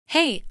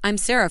Hey, I'm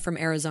Sarah from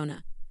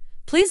Arizona.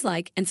 Please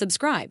like and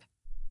subscribe.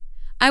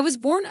 I was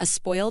born a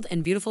spoiled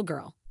and beautiful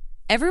girl.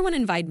 Everyone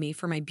envied me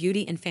for my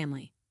beauty and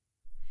family.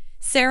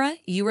 Sarah,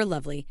 you are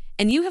lovely,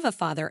 and you have a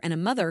father and a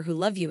mother who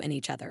love you and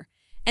each other,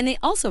 and they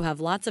also have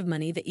lots of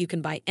money that you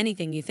can buy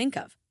anything you think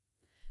of.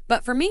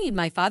 But for me,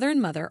 my father and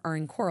mother are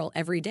in quarrel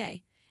every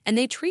day, and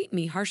they treat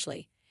me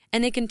harshly,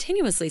 and they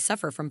continuously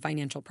suffer from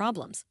financial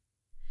problems.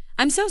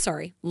 I'm so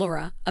sorry,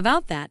 Laura,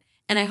 about that,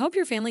 and I hope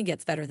your family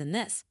gets better than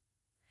this.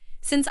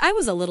 Since I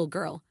was a little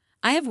girl,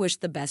 I have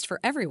wished the best for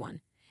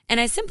everyone, and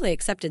I simply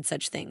accepted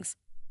such things.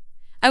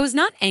 I was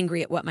not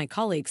angry at what my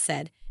colleagues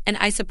said, and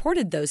I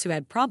supported those who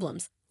had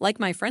problems, like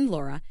my friend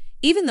Laura,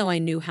 even though I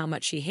knew how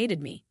much she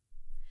hated me.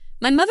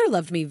 My mother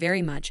loved me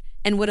very much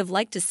and would have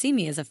liked to see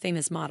me as a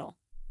famous model.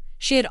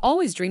 She had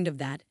always dreamed of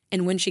that,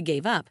 and when she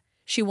gave up,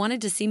 she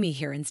wanted to see me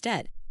here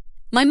instead.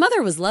 My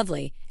mother was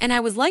lovely, and I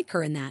was like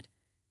her in that.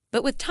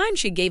 But with time,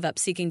 she gave up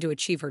seeking to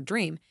achieve her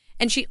dream,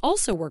 and she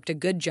also worked a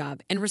good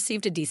job and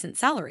received a decent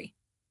salary.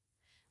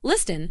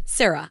 Listen,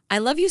 Sarah, I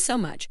love you so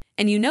much,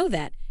 and you know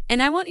that,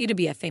 and I want you to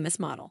be a famous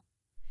model.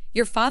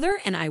 Your father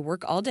and I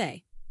work all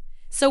day,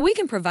 so we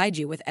can provide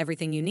you with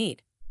everything you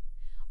need.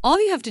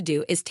 All you have to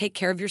do is take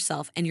care of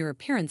yourself and your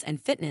appearance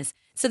and fitness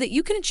so that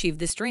you can achieve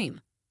this dream.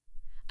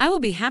 I will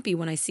be happy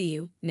when I see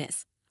you,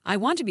 Miss. I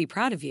want to be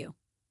proud of you.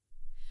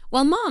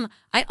 Well, Mom,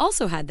 I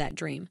also had that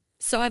dream,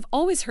 so I've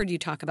always heard you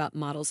talk about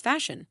models'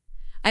 fashion.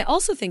 I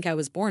also think I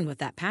was born with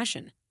that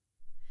passion.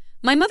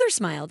 My mother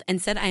smiled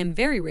and said I am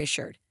very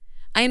reassured.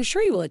 I am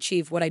sure you will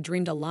achieve what I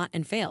dreamed a lot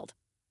and failed.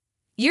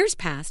 Years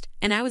passed,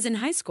 and I was in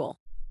high school.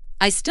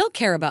 I still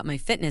care about my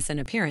fitness and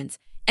appearance,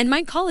 and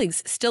my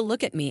colleagues still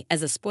look at me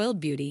as a spoiled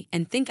beauty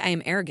and think I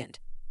am arrogant.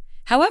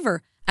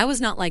 However, I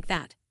was not like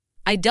that.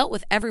 I dealt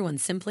with everyone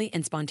simply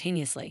and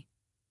spontaneously.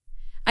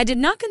 I did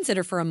not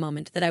consider for a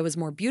moment that I was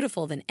more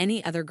beautiful than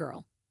any other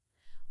girl.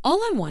 All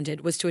I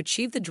wanted was to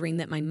achieve the dream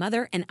that my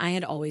mother and I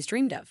had always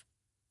dreamed of.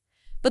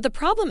 But the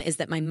problem is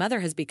that my mother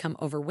has become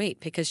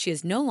overweight because she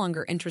is no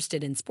longer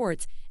interested in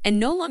sports and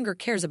no longer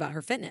cares about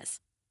her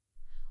fitness.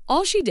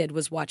 All she did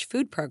was watch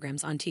food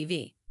programs on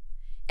TV.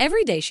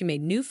 Every day she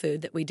made new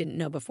food that we didn't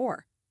know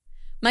before.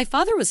 My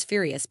father was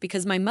furious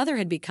because my mother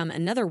had become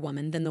another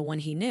woman than the one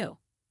he knew.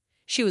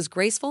 She was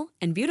graceful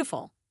and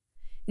beautiful.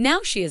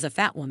 Now she is a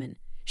fat woman.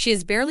 She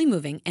is barely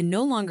moving and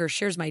no longer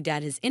shares my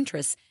dad his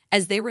interests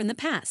as they were in the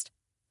past.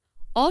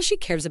 All she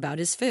cares about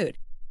is food.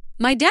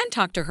 My dad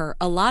talked to her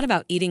a lot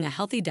about eating a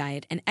healthy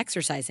diet and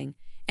exercising,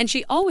 and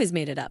she always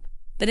made it up.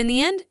 But in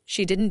the end,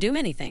 she didn't do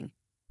anything.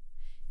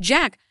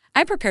 Jack,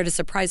 I prepared a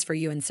surprise for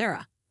you and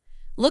Sarah.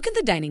 Look at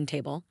the dining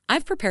table.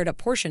 I've prepared a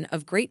portion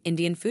of great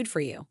Indian food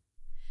for you.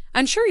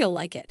 I'm sure you'll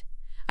like it.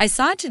 I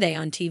saw it today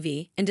on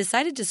TV and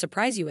decided to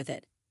surprise you with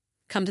it.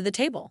 Come to the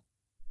table.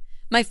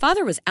 My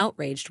father was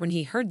outraged when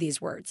he heard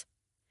these words.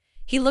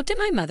 He looked at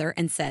my mother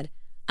and said,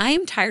 I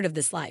am tired of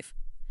this life.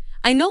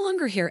 I no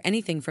longer hear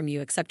anything from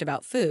you except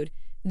about food.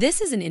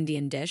 This is an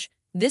Indian dish,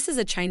 this is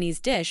a Chinese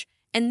dish,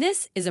 and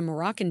this is a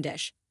Moroccan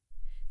dish.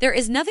 There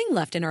is nothing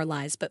left in our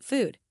lives but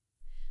food.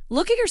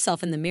 Look at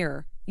yourself in the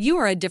mirror. You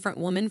are a different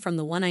woman from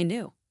the one I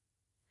knew.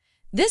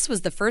 This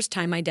was the first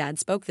time my dad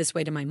spoke this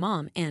way to my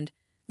mom and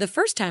the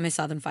first time I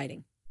saw them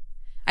fighting.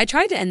 I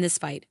tried to end this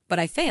fight, but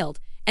I failed,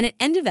 and it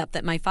ended up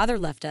that my father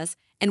left us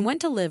and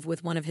went to live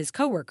with one of his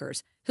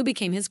coworkers, who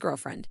became his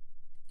girlfriend.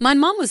 My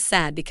mom was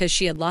sad because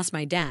she had lost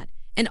my dad,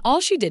 and all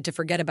she did to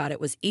forget about it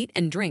was eat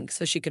and drink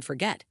so she could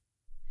forget.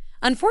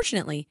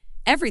 Unfortunately,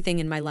 everything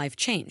in my life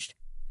changed.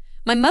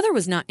 My mother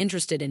was not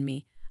interested in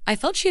me. I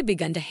felt she had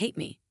begun to hate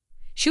me.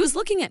 She was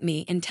looking at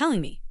me and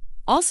telling me,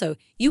 also,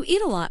 you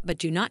eat a lot but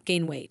do not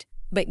gain weight.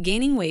 But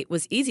gaining weight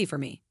was easy for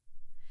me.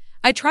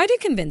 I tried to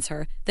convince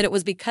her that it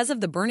was because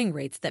of the burning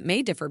rates that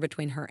may differ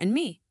between her and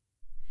me.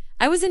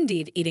 I was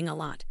indeed eating a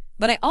lot,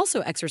 but I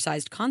also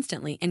exercised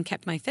constantly and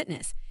kept my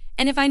fitness,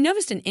 and if I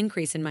noticed an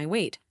increase in my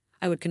weight,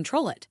 I would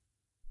control it.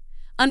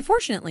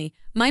 Unfortunately,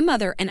 my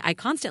mother and I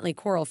constantly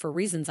quarrel for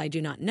reasons I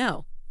do not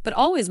know, but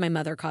always my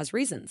mother caused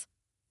reasons.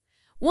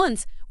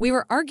 Once, we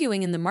were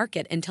arguing in the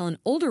market until an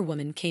older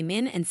woman came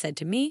in and said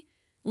to me,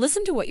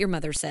 listen to what your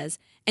mother says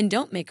and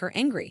don't make her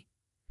angry.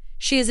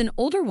 She is an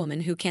older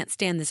woman who can't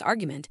stand this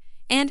argument,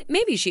 and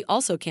maybe she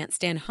also can't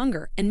stand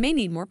hunger and may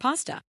need more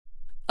pasta.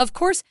 Of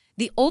course,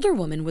 the older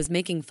woman was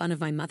making fun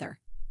of my mother.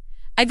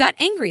 I got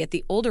angry at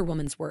the older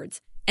woman's words,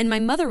 and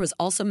my mother was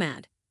also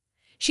mad.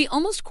 She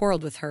almost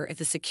quarreled with her if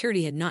the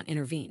security had not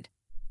intervened.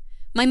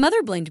 My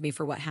mother blamed me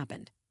for what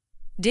happened.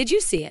 Did you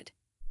see it?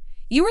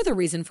 You are the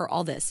reason for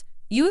all this.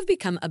 You have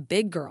become a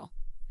big girl.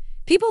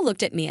 People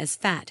looked at me as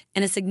fat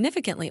and a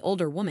significantly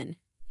older woman.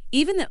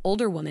 Even the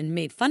older woman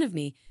made fun of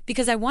me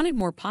because I wanted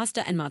more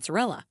pasta and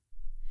mozzarella.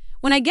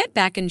 When I get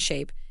back in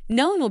shape,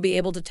 no one will be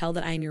able to tell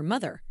that I am your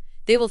mother.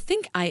 They will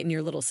think I am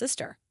your little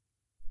sister.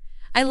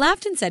 I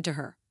laughed and said to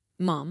her,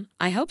 Mom,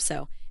 I hope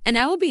so, and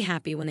I will be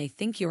happy when they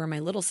think you are my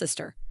little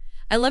sister.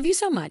 I love you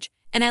so much,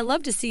 and I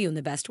love to see you in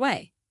the best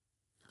way.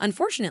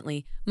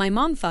 Unfortunately, my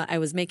mom thought I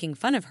was making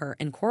fun of her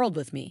and quarreled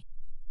with me.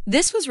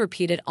 This was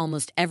repeated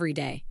almost every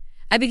day.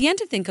 I began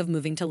to think of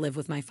moving to live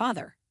with my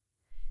father.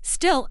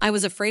 Still, I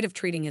was afraid of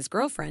treating his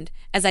girlfriend,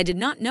 as I did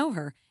not know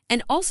her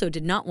and also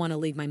did not want to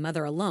leave my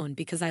mother alone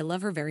because I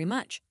love her very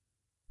much.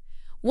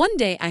 One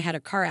day, I had a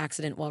car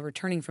accident while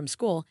returning from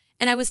school,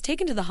 and I was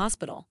taken to the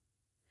hospital.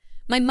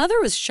 My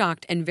mother was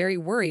shocked and very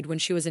worried when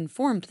she was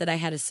informed that I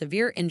had a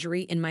severe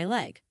injury in my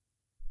leg.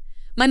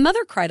 My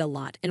mother cried a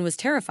lot and was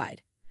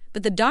terrified,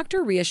 but the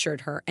doctor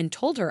reassured her and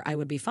told her I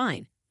would be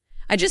fine.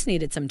 I just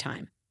needed some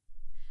time.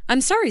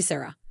 "I'm sorry,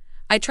 Sarah.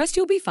 I trust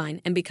you'll be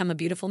fine and become a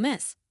beautiful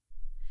miss."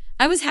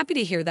 I was happy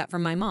to hear that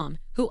from my mom,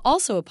 who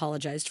also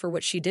apologized for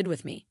what she did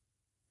with me.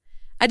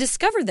 I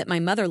discovered that my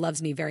mother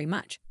loves me very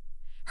much.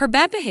 Her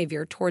bad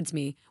behavior towards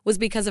me was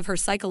because of her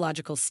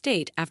psychological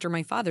state after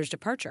my father's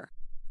departure.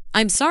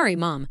 "I'm sorry,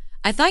 Mom.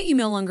 I thought you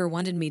no longer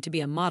wanted me to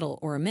be a model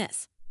or a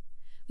miss."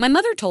 My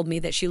mother told me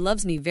that she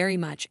loves me very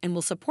much and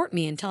will support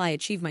me until I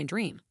achieve my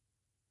dream.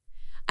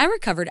 I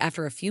recovered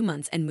after a few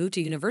months and moved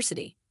to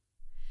university.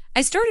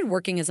 I started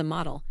working as a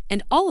model,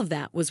 and all of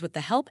that was with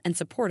the help and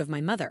support of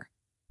my mother.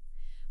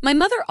 My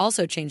mother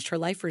also changed her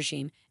life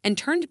regime and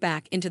turned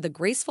back into the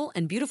graceful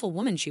and beautiful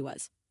woman she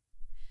was.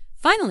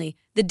 Finally,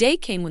 the day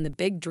came when the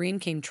big dream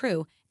came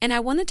true, and I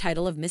won the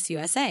title of Miss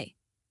USA.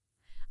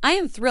 I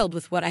am thrilled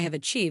with what I have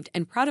achieved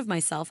and proud of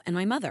myself and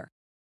my mother.